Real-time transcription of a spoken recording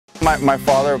my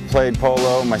father played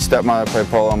polo, my stepmother played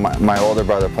polo, my older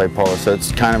brother played polo, so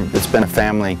it's been a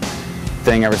family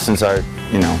thing ever since I've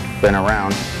been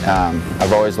around.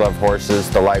 I've always loved horses,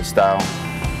 the lifestyle,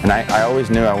 and I always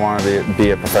knew I wanted to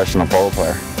be a professional polo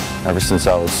player ever since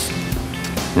I was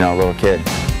a little kid.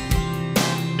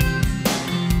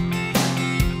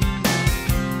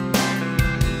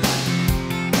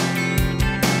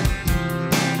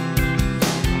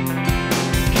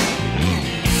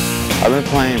 I've been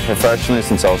playing professionally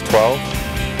since I was 12.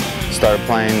 Started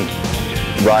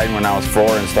riding when I was 4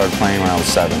 and started playing when I was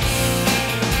 7.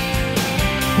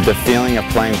 The feeling of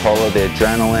playing polo, the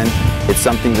adrenaline, it's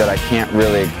something that I can't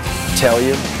really tell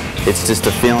you. It's just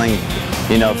a feeling,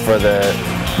 for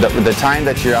the time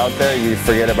that you're out there, you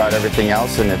forget about everything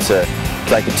else, and it's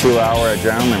like a 2-hour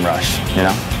adrenaline rush,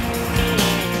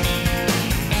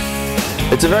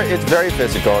 It's very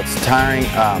physical. It's tiring.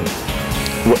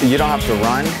 You don't have to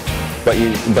run. But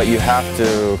you have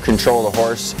to control the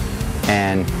horse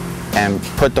and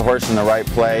put the horse in the right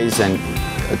place, and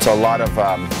it's a lot of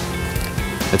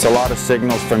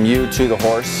signals from you to the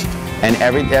horse, and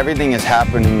everything is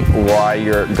happening while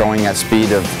you're going at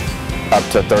speed of up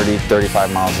to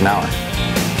 30-35 miles an hour.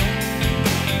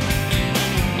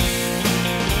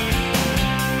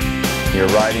 You're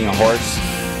riding a horse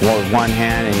with one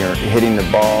hand and you're hitting the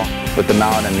ball with the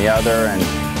mallet in the other, and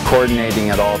coordinating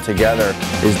it all together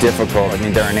is difficult. I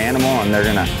mean, they're an animal, and at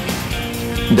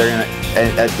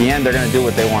the end they're gonna do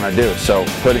what they want to do. So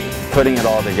putting it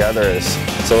all together it's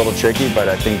a little tricky, but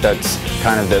I think that's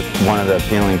kind of one of the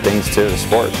appealing things to the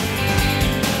sport.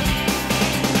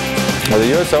 Well, the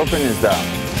U.S. Open is the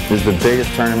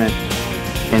biggest tournament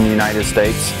in the United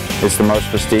States. It's the most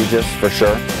prestigious, for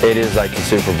sure. It is like the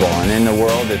Super Bowl, and in the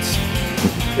world, it's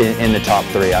in the top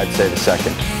 3. I'd say the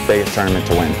second biggest tournament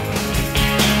to win.